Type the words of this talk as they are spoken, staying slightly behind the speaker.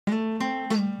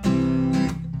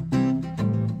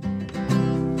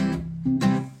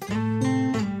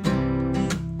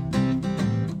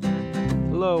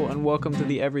and welcome to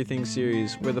the Everything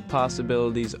series, where the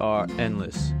possibilities are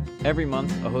endless. Every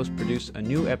month, a host produces a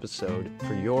new episode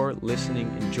for your listening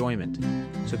enjoyment.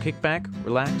 So kick back,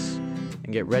 relax,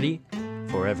 and get ready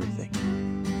for everything.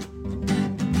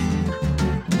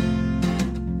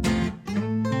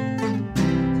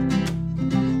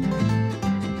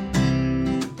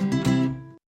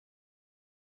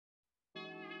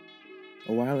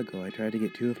 A while ago, I tried to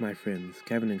get two of my friends,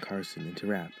 Kevin and Carson, into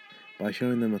rap by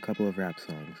showing them a couple of rap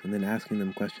songs and then asking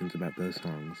them questions about those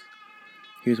songs.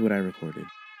 Here's what I recorded.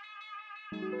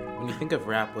 When you think of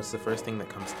rap, what's the first thing that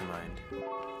comes to mind?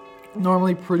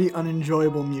 Normally pretty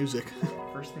unenjoyable music.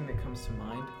 First thing that comes to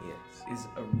mind is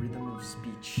a rhythm of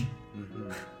speech.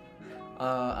 Mm-hmm.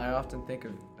 I often think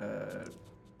of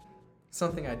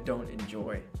something I don't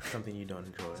enjoy. Something you don't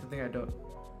enjoy. Something I don't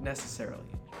necessarily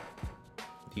enjoy.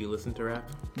 Do you listen to rap?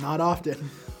 Not often.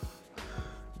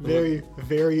 Very,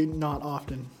 very not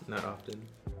often. Not often.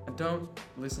 I don't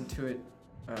listen to it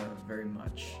very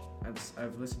much.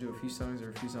 I've listened to a few songs. There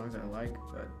are a few songs I like,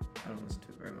 but I don't listen to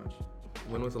it very much.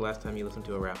 When was the last time you listened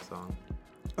to a rap song?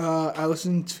 I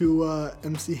listened to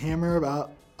MC Hammer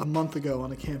about a month ago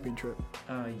on a camping trip.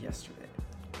 Yesterday.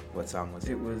 What song was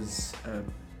it? It was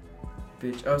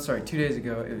Bitch. Oh, sorry. 2 days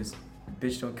ago, it was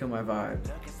Bitch Don't Kill My Vibe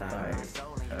by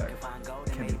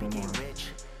Kevin and Carson.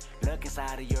 That was the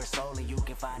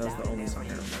only song I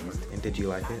remember. And did you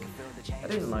like it? I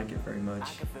didn't like it very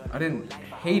much. I didn't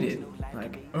hate it,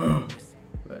 like, ugh,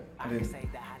 but I didn't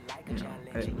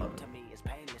love it.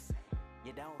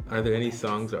 Are there any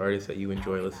songs or artists that you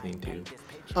enjoy listening to?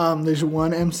 There's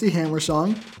one MC Hammer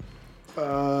song.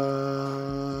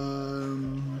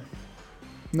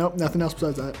 Nope, nothing else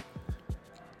besides that.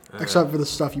 Except for the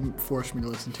stuff you forced me to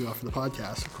listen to after the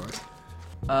podcast, of course.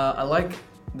 I like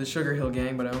the Sugar Hill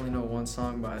Gang, but I only know one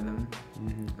song by them,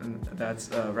 and that's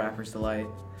Rapper's Delight.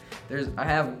 I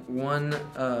have one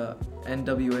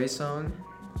NWA song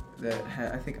that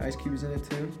I think Ice Cube's in it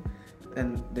too,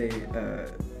 and they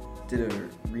did a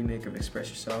remake of Express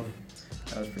Yourself.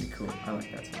 That was pretty cool. I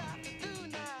like that song.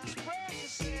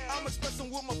 I'm expressing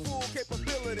with my full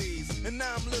capabilities, and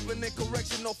now I'm living in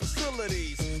correctional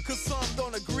facilities, cause some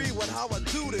don't agree with how I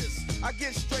do this. I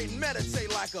get straight and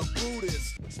meditate like a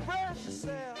Buddhist. Express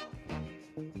yourself.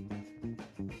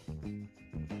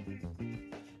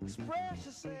 Express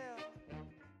yourself.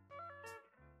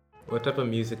 What type of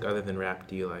music other than rap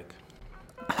do you like?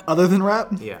 Other than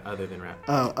rap? Yeah, other than rap.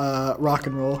 Rock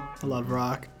and roll. I love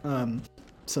rock.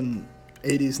 Some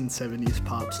 80s and 70s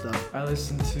pop stuff. I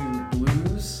listen to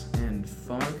blues and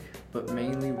funk, but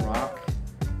mainly rock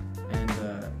and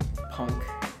punk.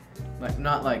 Like,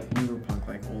 not like newer punk,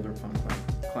 like older punk,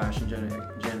 like Clash and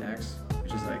Gen X,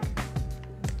 which is like,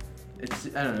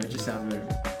 I don't know, it just sounds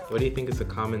weird. What do you think is a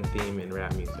common theme in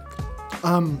rap music?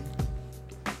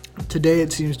 Today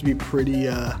it seems to be pretty,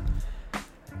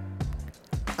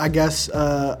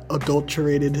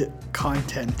 adulterated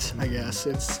content, I guess.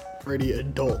 It's pretty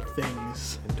adult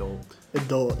things.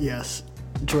 Adult, yes.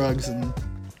 Drugs and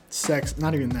sex.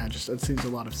 Not even that, just it seems a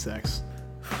lot of sex.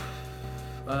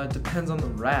 Depends on the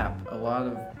rap. A lot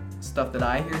of stuff that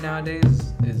I hear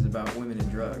nowadays is about women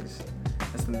and drugs.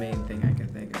 That's the main thing I can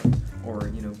think of. Or,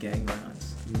 gang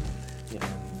violence. Yeah.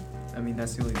 I mean,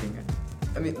 that's the only thing.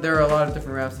 There are a lot of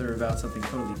different raps that are about something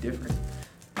totally different,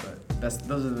 but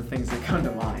those are the things that come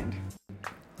to mind.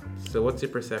 So what's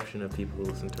your perception of people who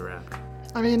listen to rap?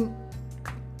 I mean,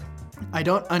 I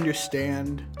don't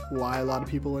understand why a lot of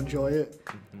people enjoy it.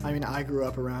 Mm-hmm. I mean, I grew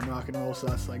up around rock and roll, so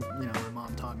that's like, my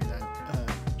mom taught me that,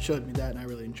 showed me that, and I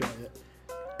really enjoy it.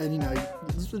 And,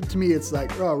 to me, it's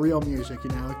like, real music,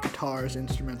 guitars,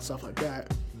 instruments, stuff like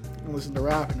that. And listen to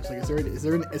rap, and it's like, is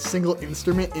there a single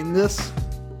instrument in this?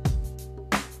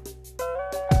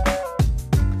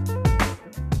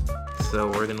 So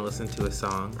we're going to listen to a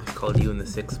song. It's called You and the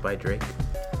Six by Drake.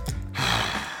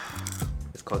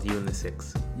 It's called You and the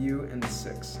Six. You and the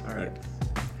Six. All right. Yes.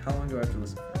 How long do I have to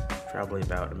listen for? Probably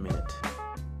about a minute.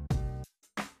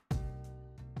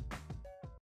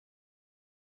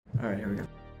 All right, here we go.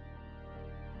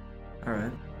 All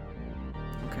right.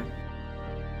 Okay.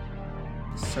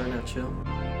 Starting out chill.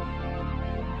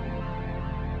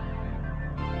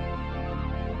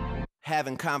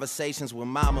 Having conversations with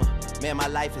mama, man, my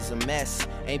life is a mess.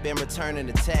 Ain't been returning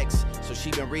the text, so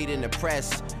she been reading the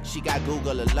press. She got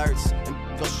Google alerts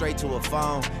and go straight to her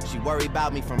phone. She worry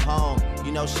about me from home.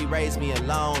 She raised me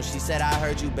alone. She said, I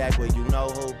heard you back where you know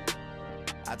who.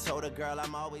 I told her, girl,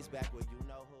 I'm always back where you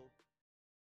know who.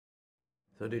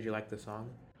 So did you like the song?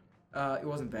 It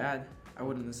wasn't bad. I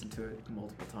wouldn't listen to it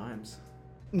multiple times.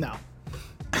 No.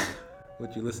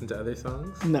 Would you listen to other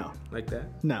songs? No. Like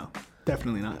that? No.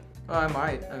 Definitely not. Oh, I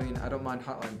might. I mean, I don't mind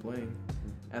Hotline Bling.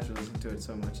 After listening to it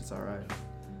so much, it's all right.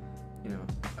 You know,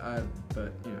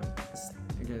 but you know,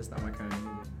 it's not my kind of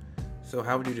music. So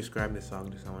how would you describe this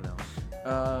song to someone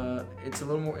else? It's a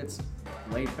little more. It's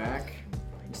laid back.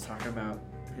 He's talking about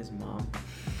his mom.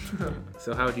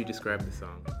 So how would you describe the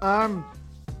song?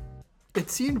 It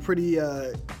seemed pretty,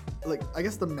 like, I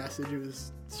guess the message it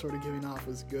was sort of giving off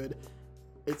was good.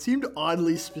 It seemed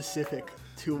oddly specific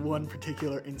to one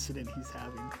particular incident he's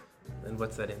having. And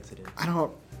what's that incident? I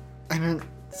don't,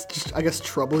 it's just, I guess,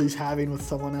 trouble he's having with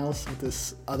someone else, with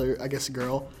this other, I guess,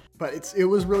 girl. But it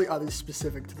was really oddly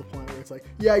specific to the point where it's like,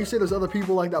 yeah, you say there's other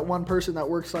people like that one person that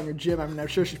works on your gym. I mean, I'm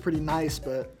sure she's pretty nice,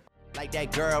 but... Like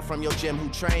that girl from your gym who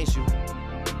trains you.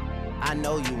 I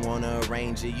know you wanna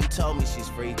arrange it. You told me she's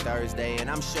free Thursday, and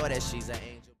I'm sure that she's an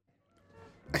angel.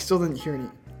 I still didn't hear any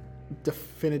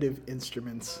definitive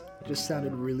instruments. It just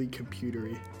sounded really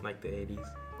computery. Like the 80s?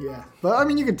 Yeah. But, I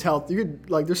mean, you could tell,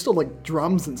 there's still, like,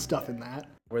 drums and stuff in that.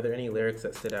 Were there any lyrics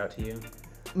that stood out to you?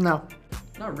 No.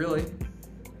 Not really.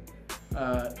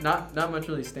 Not much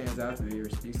really stands out to me or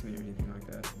speaks to me or anything like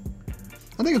that.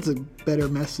 I think it's a better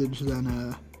message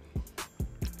than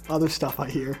other stuff I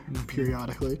hear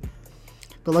periodically.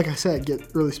 But like I said,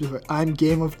 get really specific. I'm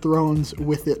Game of Thrones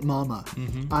with it, mama.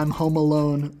 I'm Home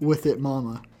Alone with it,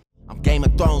 mama. I'm Game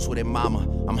of Thrones with it, mama.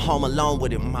 I'm home alone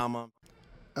with it, mama.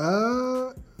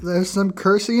 There's some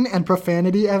cursing and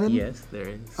profanity, Evan. Yes, there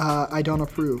is. I don't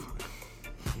approve.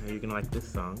 You're gonna like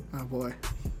this song. Oh boy.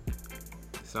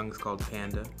 The song is called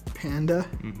Panda. Panda?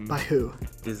 By who?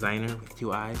 Designer with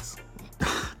 2 eyes.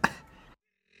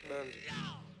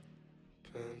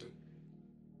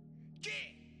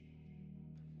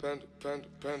 Panda, panda,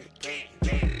 panda,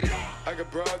 panda. I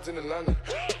got broads in Atlanta,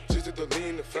 just to the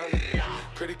lean the family.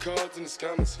 Credit cards in the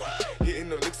scammers, hitting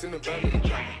the licks in the van.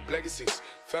 Legacies,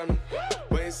 family,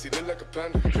 wait and see, look like a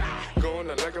panda.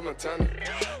 Going out like a Montana,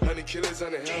 honey killers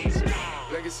on the helmets.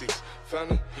 Legacies,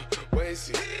 family, wait and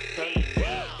see, family.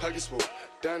 Pockets full,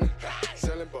 Danny,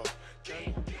 selling ball.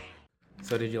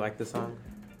 So did you like the song?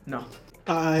 No.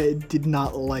 I did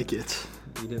not like it.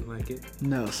 You didn't like it?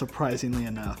 No, surprisingly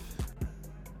enough.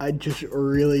 I just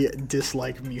really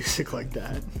dislike music like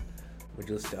that. Would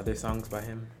you listen to other songs by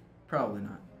him? Probably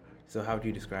not. So how would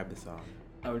you describe the song?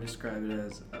 I would describe it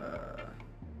as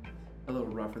a little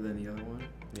rougher than the other one.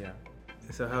 Yeah.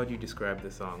 So how would you describe the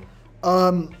song?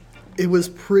 It was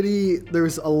pretty, there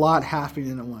was a lot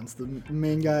happening at once. The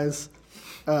main guys,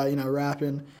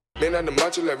 rapping. Man on the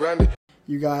macho like Randy.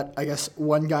 You got, I guess,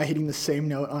 one guy hitting the same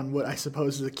note on what I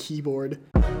suppose is a keyboard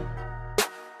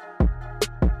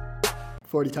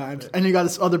 40 times. And you got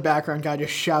this other background guy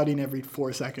just shouting every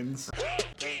 4 seconds.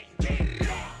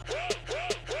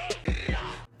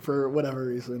 For whatever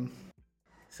reason.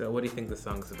 So what do you think the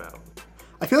song's about?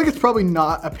 I feel like it's probably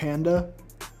not a panda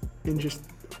in just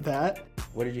that.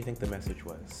 What did you think the message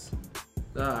was?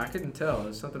 I couldn't tell.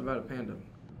 There's something about a panda.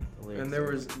 The lyrics.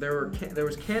 And there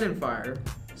was cannon fire,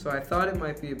 so I thought it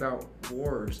might be about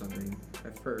war or something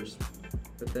at first.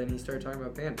 But then he started talking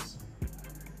about pandas.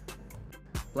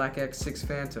 Black X6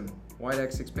 Phantom, White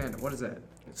X6 Panda. What is that?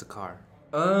 It's a car.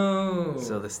 Oh.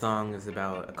 So the song is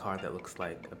about a car that looks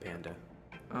like a panda.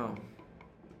 Oh.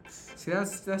 See,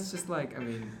 that's just like, I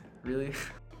mean, really?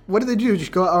 What did they do?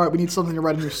 Just go, all right, we need something to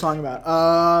write a new song about.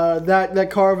 That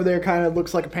car over there kind of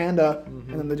looks like a panda,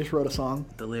 and then they just wrote a song.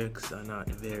 The lyrics are not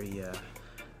very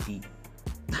deep.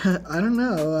 I don't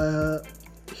know.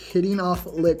 Hitting off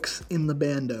licks in the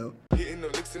bando. Hitting the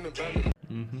licks in the van.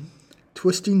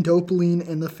 Twisting dopaline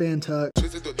in the Fanta.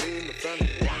 Twisted the lean in the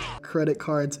family. Credit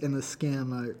cards in the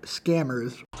scammers.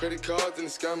 Credit cards and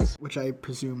the scammers. Which I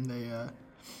presume they, I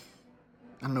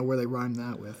don't know where they rhymed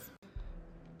that with.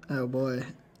 Oh boy.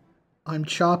 I'm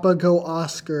Choppa Go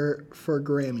Oscar for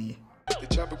Grammy. The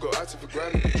chopper go out for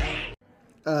Grammy.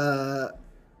 I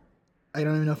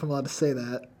don't even know if I'm allowed to say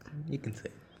that. You can say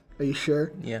it. Are you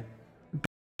sure? Yeah.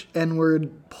 N-word,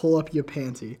 pull up your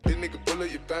panty. This nigga pull up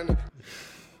your bandit.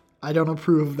 I don't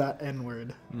approve of that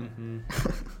N-word.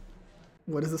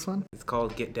 What is this one? It's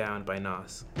called Get Down by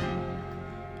Nas.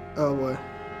 Oh boy.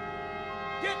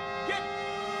 Get down.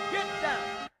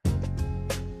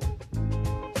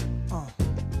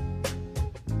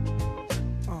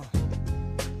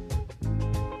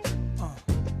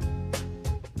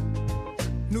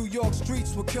 New York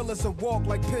streets were killers that walk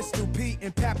like Pistol Pete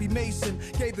and Pappy Mason.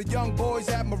 Gave the young boys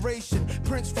admiration.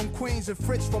 Prince from Queens and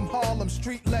Fritz from Harlem,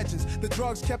 street legends. The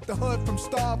drugs kept the hood from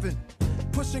starving.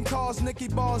 Pushing cars, Nicky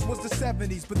Bars was the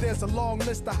 70s, but there's a long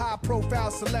list of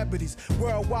high-profile celebrities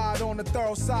worldwide on the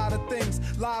thorough side of things.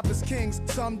 Live as kings,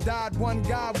 some died. One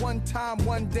guy, one time,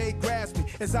 one day grasped me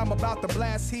as I'm about to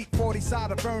blast heat. 40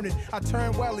 side of burning. I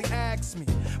turned well, he asked me,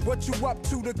 "What you up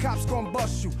to? The cops gon'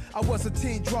 bust you." I was a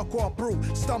teen drunk off brew.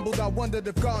 Stumbled, I wondered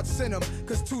if God sent him,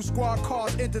 cause 2 squad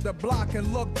cars entered the block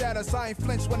and looked at us. I ain't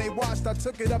flinched when they watched. I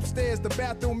took it upstairs, the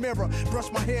bathroom mirror,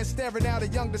 brushed my hair, staring at a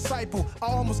young disciple. I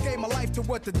almost gave my life to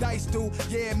what the dice do.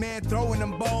 Yeah, man, throwing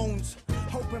them bones,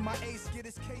 hoping my ace get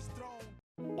his case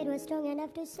thrown. It was strong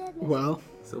enough to set me. Well,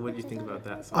 So what do you think about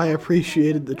that song? I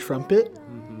appreciated the trumpet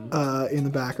in the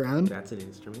background. That's an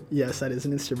instrument. Yes, that is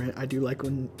an instrument. I do like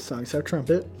when songs have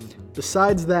trumpet.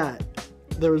 Besides that,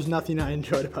 there was nothing I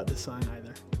enjoyed about this song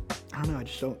either. I don't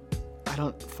know,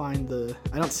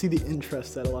 I don't see the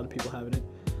interest that a lot of people have in it.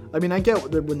 I mean, I get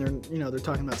when they're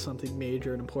talking about something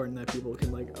major and important that people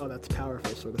can like, oh, that's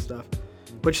powerful sort of stuff.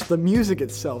 But just the music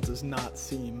itself does not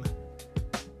seem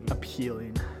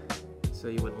appealing. So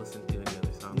you wouldn't listen to any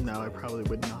other songs? No, I probably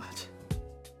would not.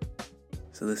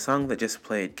 So the song that just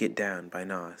played, Get Down by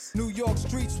Nas, New York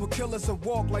streets will kill us a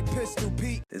walk like Pistol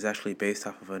Pete. is actually based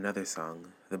off of another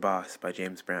song, The Boss by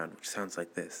James Brown, which sounds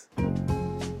like this.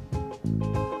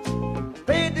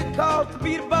 Paid the cost to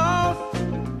be the boss.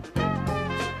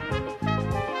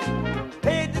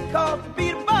 Paid the cost to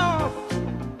be the boss.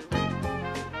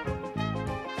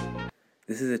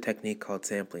 This is a technique called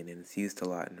sampling, and it's used a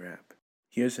lot in rap.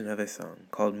 Here's another song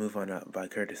called Move On Up by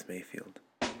Curtis Mayfield.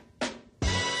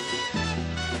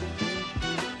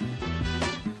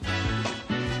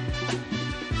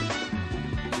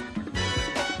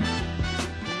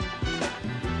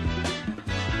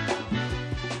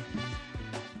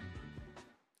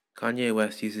 Kanye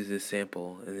West uses this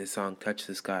sample in his song Touch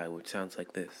the Sky, which sounds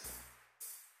like this.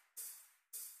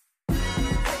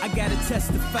 I gotta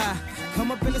testify.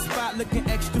 Come up in the spot looking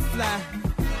extra fly.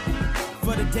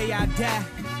 For the day I die,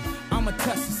 I'ma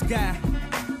touch the sky.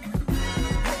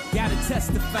 Gotta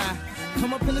testify.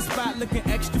 Come up in the spot looking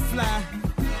extra fly.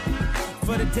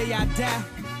 For the day I die,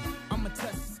 I'ma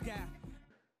touch the sky.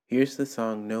 Here's the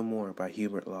song No More by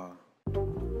Hubert Law.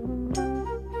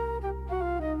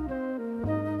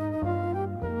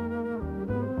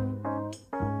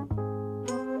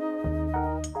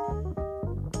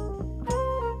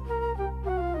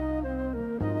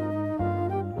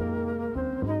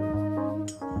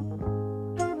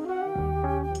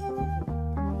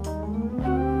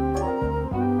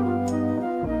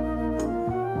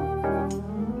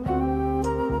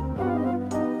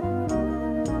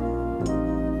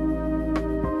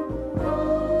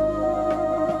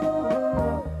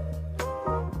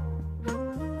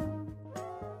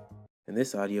 In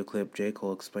this audio clip, J.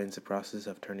 Cole explains the process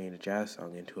of turning a jazz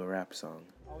song into a rap song.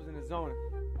 I was in the zone.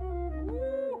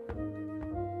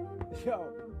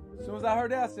 Yo, as soon as I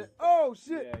heard that, I said, oh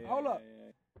shit, hold up.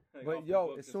 But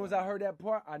yo, as soon as I heard that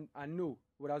part, I knew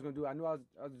what I was gonna do. I knew I was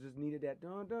just needed that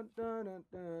dun dun dun dun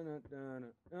dun dun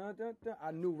dun dun dun dun.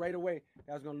 I knew right away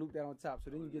that I was gonna loop that on top.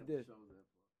 So then you get this.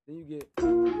 Then you get.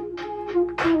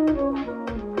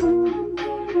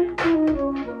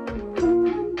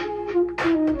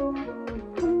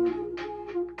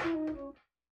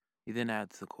 He then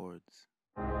adds the chords.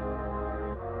 That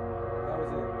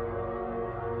was it.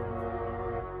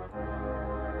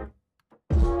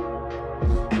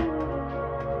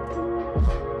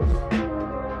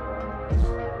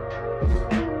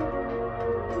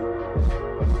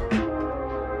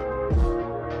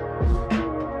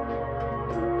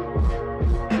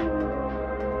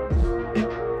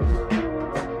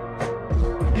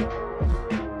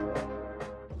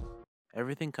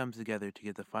 Everything comes together to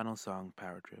get the final song,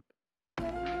 Power Trip.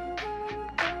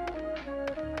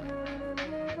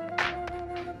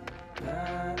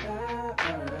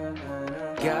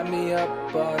 Got me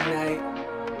up all night.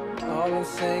 All I'm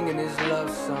singing is love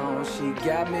songs. She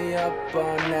got me up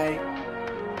all night.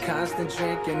 Constant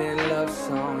drinking and love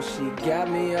songs. She got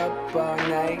me up all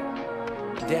night.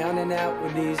 Down and out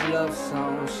with these love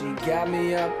songs. She got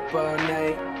me up all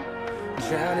night.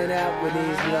 Drowning out with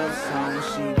these love songs.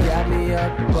 She got me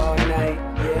up all night.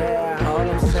 Yeah. All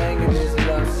I'm singing is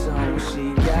love songs.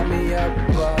 She got me up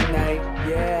all night.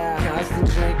 Yeah. Constant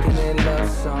drinking and love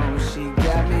songs. She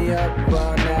got me up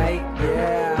all night.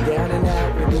 Yeah. Down and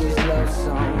out with these love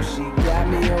songs. She got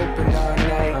me open all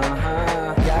night.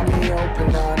 Got me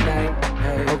open all night.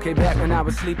 Hey. Okay, back when I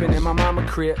was sleeping in my mama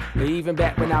crib, or even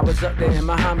back when I was up there in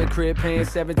my Muhammad crib, paying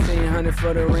 $1,700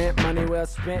 for the rent. Money well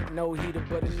spent, no heater,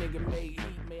 but a nigga made heat.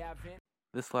 May I vent?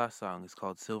 This last song is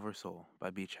called Silver Soul by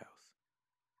Beach House.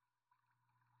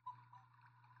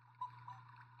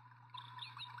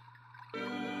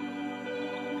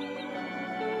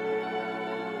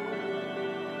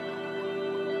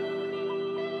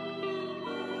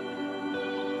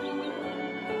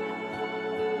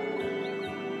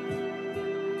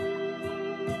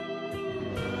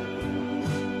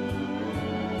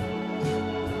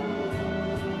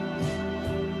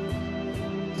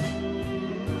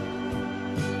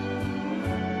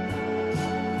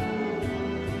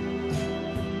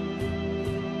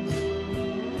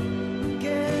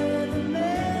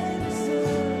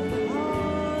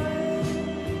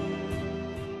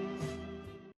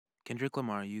 Kendrick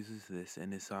Lamar uses this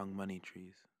in his song Money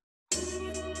Trees.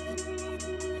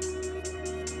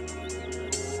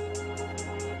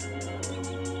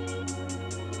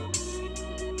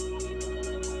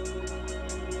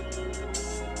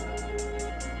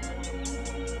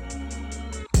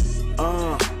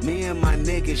 Me and my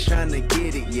niggas tryna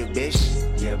get it, yeah,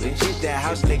 bitch. Yeah, bitch. Hit that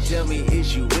house, they tell me,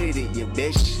 is you with it, yeah,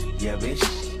 bitch. Yeah,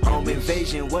 bitch. Home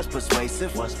invasion, what's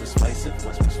persuasive? What's persuasive?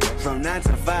 What's persuasive? From 9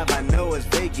 to 5, I know it's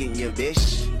vacant, yeah,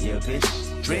 bitch. Yeah,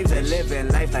 bitch. Dreams of living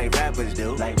life like rappers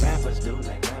do. Like rappers do,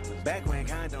 like rappers. Back when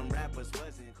condom rappers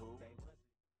wasn't cool.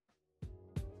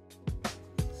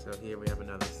 So here we have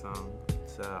another song.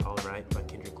 It's Alright by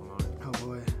Kendrick Lamar. Oh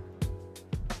boy.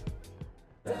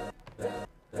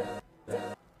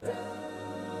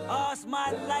 All's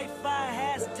my life I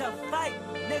has to fight,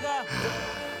 nigga.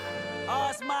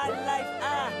 All's my life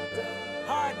I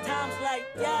hard times like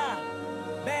yeah,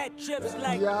 bad trips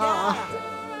like yeah.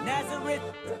 Nazareth,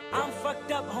 I'm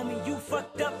fucked up, homie, you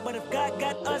fucked up, but if God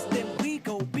got us, then we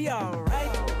gon' be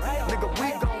alright. Nigga,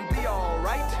 we gon' be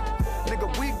alright. Nigga,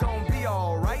 we gon' be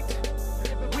alright.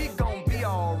 We gon' be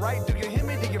alright. Do you hear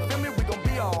me? Do you feel me? We gon'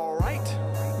 be alright.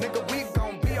 Nigga, we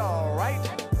gon' be alright.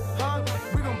 Huh?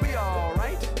 We gon' be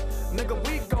alright. Nigga,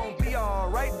 we gon' be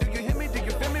alright. Do you hear me? Do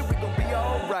you feel me? We gon' be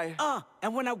alright.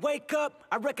 And when I wake up,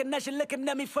 I recognize you looking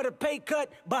at me for the pay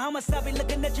cut. Bahamas, I be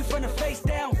looking at you from the face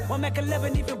down. 1 Mac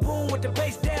 11, even boom with the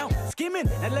bass down. Skimming,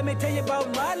 and let me tell you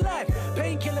about my life.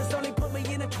 Painkillers only put me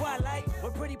in the twilight.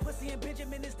 With pretty pussy and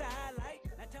Benjamin is the highlight.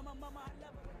 Now tell my mama I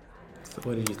love her. So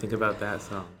what did you think about that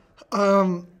song?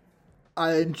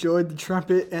 I enjoyed the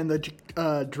trumpet and the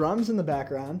drums in the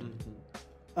background.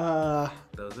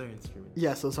 Those are instruments.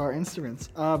 Yes, those are instruments.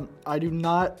 I do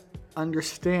not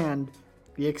understand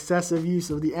the excessive use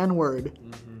of the N-word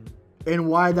and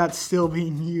why that's still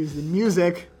being used in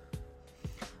music.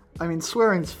 I mean,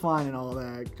 swearing's fine and all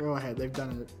that. Go ahead, they've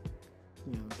done it,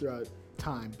 throughout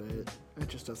time, but it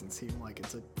just doesn't seem like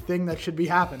it's a thing that should be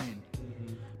happening.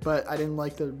 But I didn't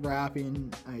like the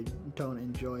rapping. I don't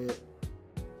enjoy it.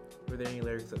 Were there any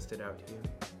lyrics that stood out to you?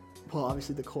 Well,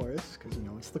 obviously the chorus, because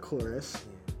it's the chorus.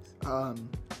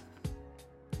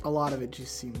 A lot of it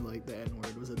just seemed like the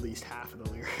N-word was at least half of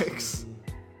the lyrics.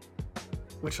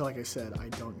 Which, like I said, I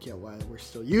don't get why we're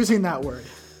still using that word.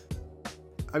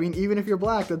 I mean, even if you're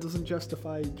black, that doesn't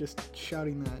justify just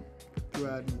shouting that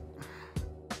throughout.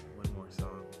 One more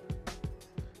song.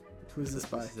 Who's this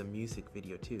by? This is a music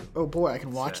video, too. Oh boy, I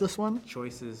can watch this one?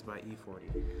 Choices by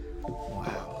E40.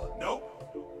 Wow. Nope.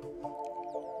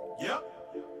 Yep.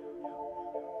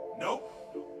 Nope.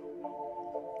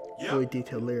 Yep. Really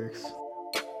detailed lyrics.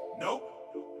 Nope.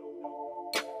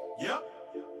 Yep.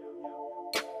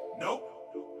 Nope.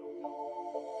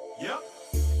 Yep.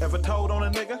 Ever told on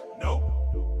a nigga? Nope.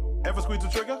 Ever squeezed the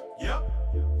trigger? Yep.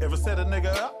 Ever set a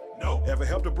nigga up? Nope. Ever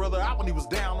helped a brother out when he was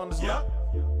down on his luck?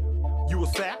 You a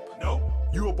sap? Nope.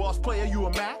 You a boss player? You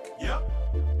a Mac? Yep.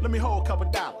 Let me hold a couple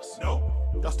dollars. Nope.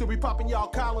 Y'all still be popping y'all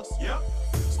collars? Yep.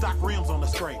 Stock rims on the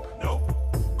scrape? Nope.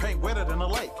 Paint wetter than a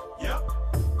lake? Yep.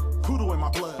 Poodle in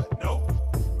my blood? Nope.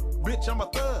 Bitch, I'm a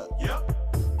thug? Yep.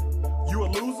 You a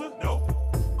loser? Nope.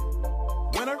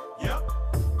 Winner? Yep.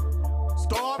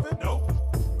 Starving? Nope.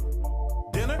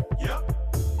 Dinner? Yep.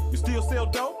 You still sell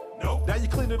dope? Nope. Now you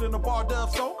cleaner than a bar Dove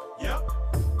soap? Yep.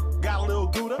 Got a little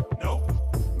Gouda? Nope.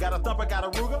 Got a thumper, got a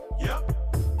Ruger? Yep.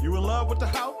 You in love with the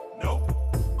hoe? Nope.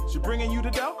 She bringing you the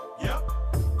dough? Yep.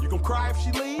 You gon' cry if she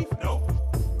leave? Nope.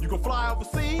 You gon' fly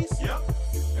overseas? Yep.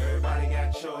 Everybody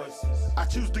got choices. I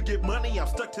choose to get money, I'm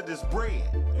stuck to this bread.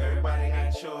 Everybody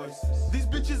got choices. These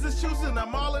bitches is choosing,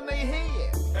 I'm all in their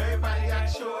head. Everybody got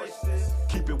choices.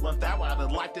 Keep it 1,000 out of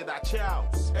the life that I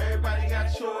chose. Everybody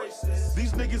got choices.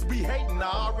 These niggas be hating,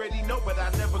 I already know, but I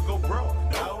never go broke.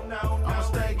 No. I'ma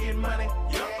stay getting money.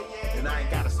 Yeah. And I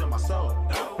ain't gotta sell my soul.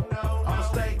 No. I'ma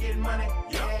stay getting money.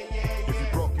 Yeah. If you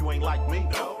broke, you ain't like me.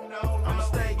 No. I'ma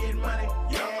stay getting money.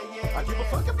 Yeah. I give a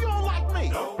fuck if you don't like me.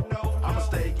 No. I'ma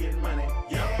stay getting money.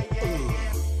 Yeah.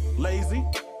 Lazy.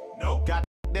 No. Got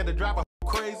that to drive a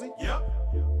crazy. Yep.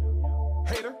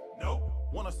 Hater. No.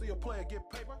 Wanna see a player get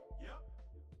paper? Yep.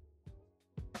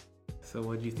 So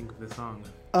what did you think of the song?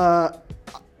 I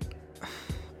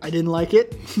didn't like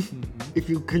it. If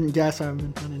you couldn't guess, I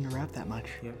haven't been into rap that much.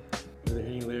 Yep. Were there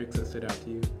any lyrics that stood out to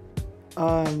you?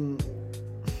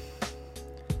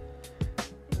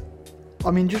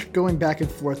 I mean, just going back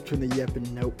and forth between the yep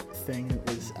and nope thing, it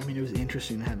was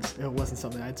interesting. It wasn't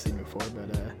something I'd seen before, but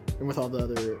and with all the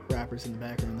other rappers in the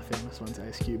background, the famous ones,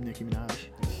 Ice Cube, Nicki Minaj,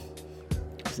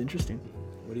 it was interesting.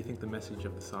 What do you think the message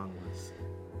of the song was?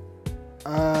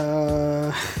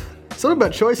 Something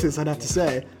about choices, I'd have to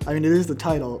say. I mean, it is the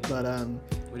title, but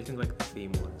What do you think like the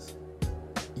theme was?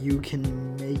 You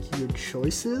can make your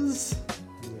choices.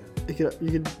 Yeah.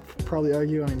 You could probably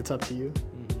argue. I mean, it's up to you.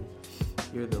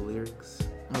 Mm-hmm. Here are the lyrics.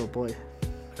 Oh boy.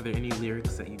 Are there any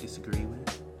lyrics that you disagree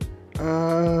with?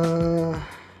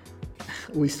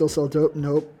 We still sell dope?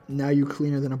 Nope. Now you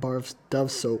cleaner than a bar of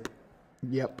Dove soap.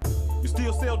 Yep. You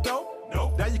still sell dope?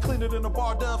 Nope. Now you cleaner than a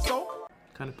bar of Dove soap?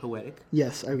 Kind of poetic.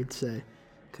 Yes, I would say.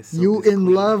 'Cause soap You is in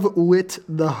clean. love with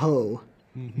the hoe?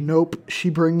 Mm-hmm. Nope. She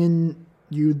bringing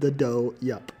you the dough.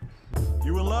 Yup.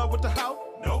 You in love with the hoe?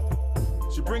 Nope.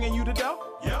 She bringing you the dough?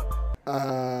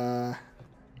 Yep.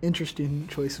 Interesting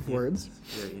choice of words.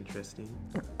 Very interesting.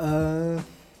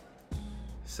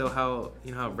 So how,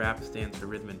 you know how rap stands for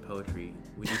rhythm and poetry,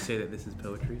 would you say that this is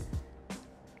poetry?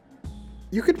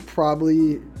 You could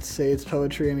probably say it's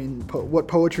poetry. I mean, what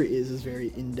poetry is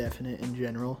very indefinite in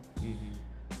general. Mm-hmm.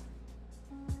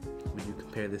 Would you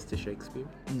compare this to Shakespeare?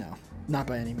 No, not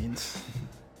by any means.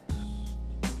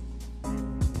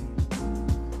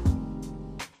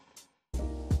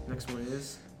 Next one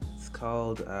is? It's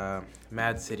called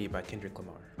Mad City by Kendrick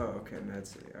Lamar. Oh, okay, Mad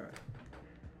City, alright.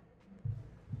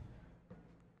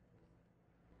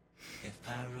 If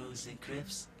Pyros and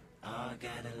Crips all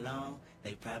got along,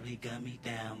 they probably gun me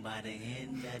down by the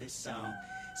end of the song.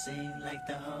 Seem like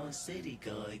the whole city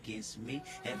go against me.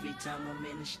 Every time I'm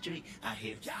in the street, I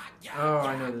hear Oh,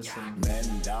 I know this song.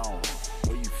 Man down,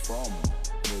 where you from,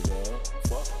 nigga?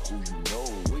 Fuck who you know,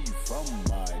 where you from,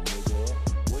 my nigga?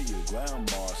 Where your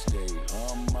grandma stay,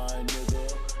 my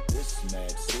nigga? This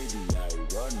mad city I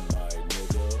run, my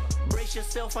nigga. Brace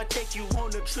yourself, I take you on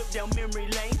a trip down memory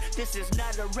lane. This is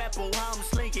not a rap on how I'm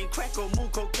slinging crack or moon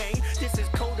cocaine. This is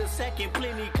cul-de-sac and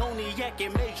plenty cognac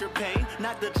and major pain.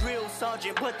 Not the drill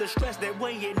sergeant, but the stress that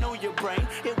weighing on your brain.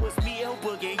 It was me, El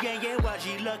Boogie, Yang Yang,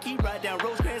 YG Lucky. Ride down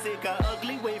Rosecrans, it got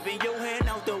ugly. Waving your hand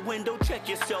out the window, check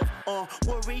yourself.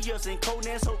 Warriors and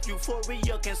Conans, hope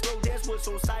euphoria can slow dance with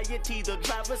society. The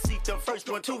driver's seat, the first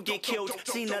one to get killed.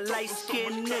 Seen a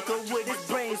light-skinned nigga with his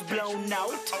brains blown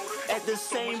out. At the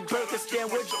same burger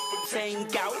stand with saying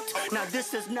gout. Now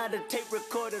this is not a tape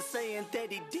recorder saying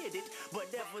that he did it, but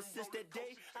ever since that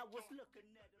day I was looking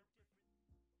at him.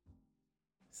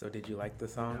 So did you like the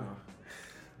song?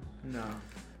 No.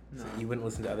 So you wouldn't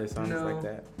listen to other songs like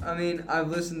that? I mean, I've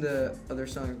listened to other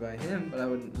songs by him, but I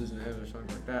wouldn't listen to other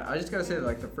songs like that. I just gotta say that,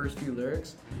 like, the first few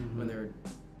lyrics, when they're,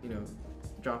 you know,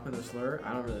 dropping the slur,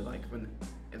 I don't really like when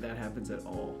that happens at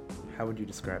all. How would you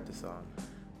describe the song?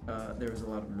 There was a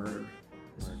lot of murder.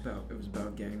 It was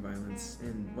about gang violence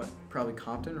in probably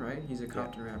Compton, right? He's a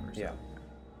Compton rapper. So. Yeah.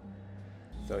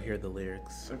 So here are the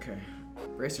lyrics. Okay.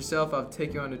 Brace yourself, I'll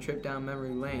take you on a trip down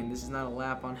memory lane. This is not a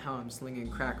lap on how I'm slinging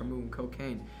crack or moving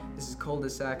cocaine. This is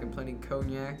cul-de-sac and plenty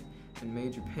cognac and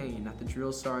major pain. Not the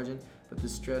drill sergeant, but the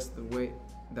stress,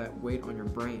 that weight on your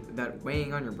brain. That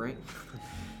weighing on your brain.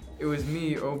 It was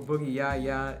me, oh boogie,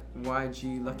 yeah,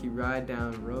 YG, lucky ride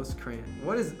down Rosecrans.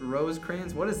 What is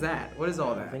Rosecrans? What is that? What is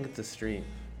all that? I think it's a street.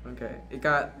 Okay. It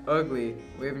got ugly,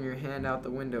 waving your hand out the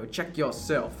window. Check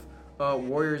yourself.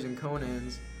 Warriors and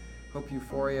Conans. Hope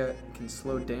euphoria can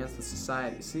slow dance with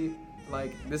society. See,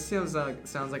 like, this sounds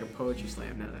like a poetry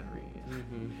slam now that I'm reading it.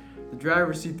 Mm-hmm. The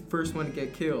driver seat, the first one to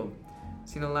get killed.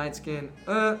 Seen a light skin,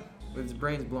 with his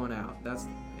brains blown out. That's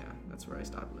where I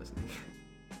stopped listening.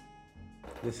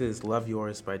 This is Love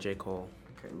Yours by J. Cole.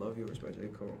 Okay, Love Yours by J.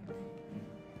 Cole.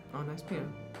 Oh, nice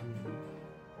piano.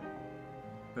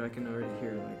 But I can already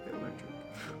hear, like, the electric.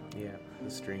 Yeah,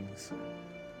 the strings.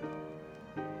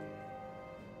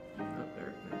 Oh,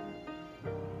 there.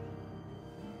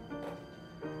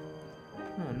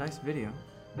 Oh, nice video.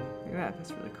 Look at that,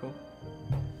 that's really cool.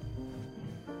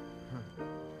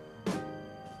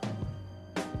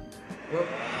 Whoa.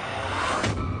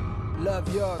 Love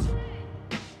yours.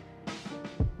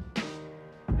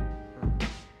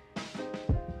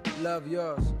 Love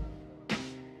yours.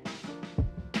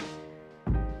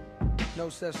 No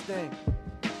such thing.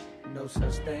 No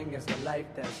such thing as a life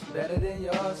that's better than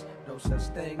yours. No such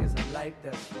thing as a life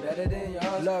that's better than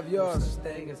yours. Love yours. No such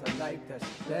thing as a life that's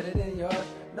better than yours.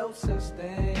 No such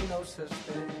thing, no such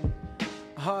thing.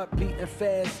 Heart beating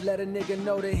fast, let a nigga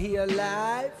know that he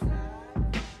alive.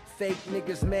 Fake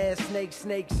niggas mad, snakes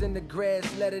in the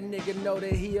grass, let a nigga know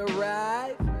that he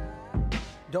arrived.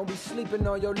 Don't be sleeping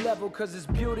on your level, cause it's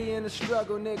beauty in the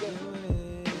struggle, nigga.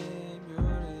 Beauty.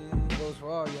 Goes for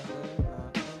all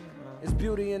y'all. It's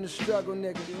beauty in the struggle,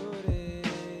 nigga.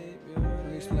 Let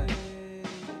me explain.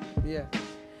 Yeah.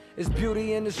 It's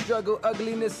beauty in the struggle,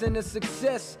 ugliness in the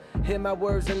success. Hear my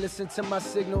words and listen to my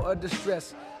signal of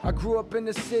distress. I grew up in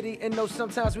the city and know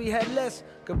sometimes we had less.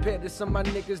 Compared to some of my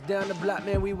niggas down the block,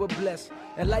 man, we were blessed.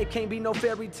 And life can't be no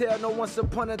fairy tale, no once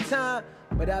upon a time.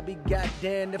 But I be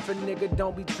goddamn if a nigga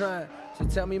don't be trying. So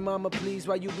tell me, mama, please,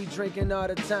 why you be drinking all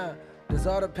the time? Does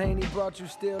all the pain he brought you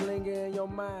still linger in your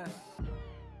mind?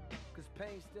 Cause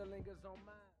pain still lingers on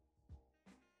mine.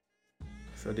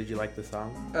 So did you like the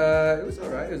song? It was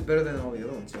alright. It was better than all the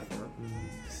other ones so far.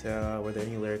 So were there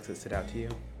any lyrics that stood out to you?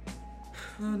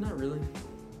 Not really.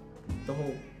 The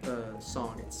whole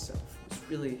song itself was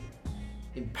really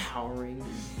empowering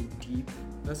and deep.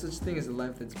 No such thing as a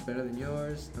life that's better than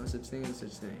yours. No such thing as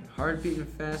such thing. Heart beating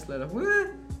fast, let up.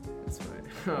 What? That's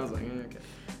right. I was like, okay.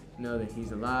 Know that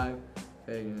he's alive.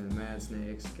 Begging in the mad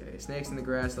snakes. Okay. Snakes in the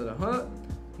grass, let up. Huh?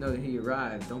 Know that he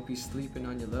arrived. Don't be sleeping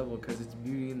on your level, cause it's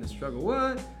beauty in the struggle.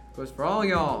 What? Goes for all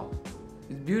y'all.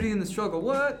 It's beauty in the struggle.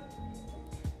 What?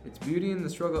 It's beauty in the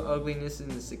struggle, ugliness in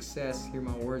the success. Hear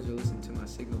my words or listen to my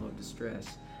signal of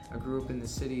distress. I grew up in the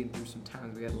city and through some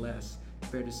times we had less.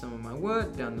 Compared to some of my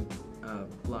what? Down the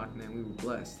block, man, we were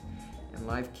blessed. And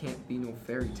life can't be no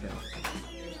fairy tale.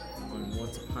 On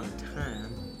once upon a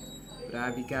time. But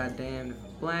I be goddamn if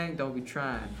it's blank, don't be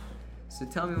trying. So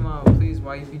tell me, mama, please,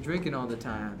 why you be drinking all the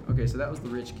time? Okay, so that was the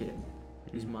rich kid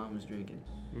whose mom was drinking.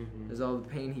 Does all the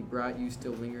pain he brought you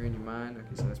still linger in your mind?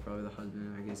 Okay, so that's probably the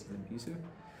husband, I guess he's abusive.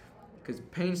 Because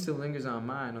pain still lingers on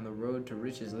mine. On the road to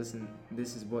riches, listen,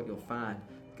 this is what you'll find.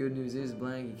 Good news is,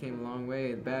 blank, you came a long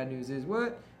way. The bad news is,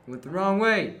 what? You went the wrong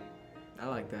way. I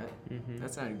like that.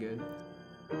 That sounded good.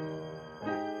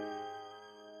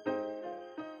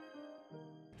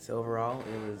 So overall,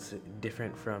 it was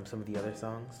different from some of the other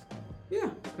songs? Yeah,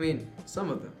 I mean, some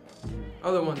of them.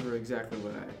 Other ones were exactly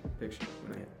what I picture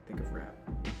when I think of rap.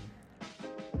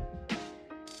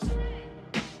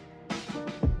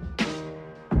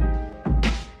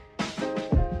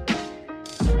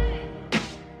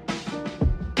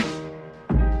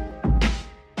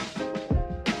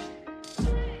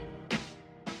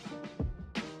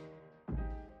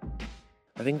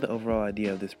 I think the overall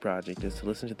idea of this project is to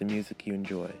listen to the music you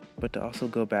enjoy, but to also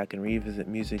go back and revisit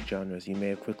music genres you may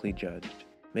have quickly judged.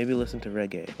 Maybe listen to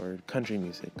reggae or country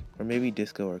music, or maybe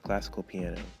disco or classical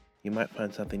piano. You might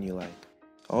find something you like.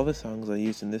 All the songs I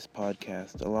used in this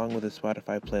podcast, along with a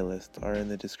Spotify playlist, are in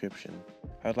the description.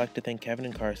 I would like to thank Kevin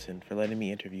and Carson for letting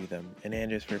me interview them, and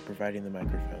Anders for providing the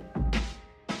microphone.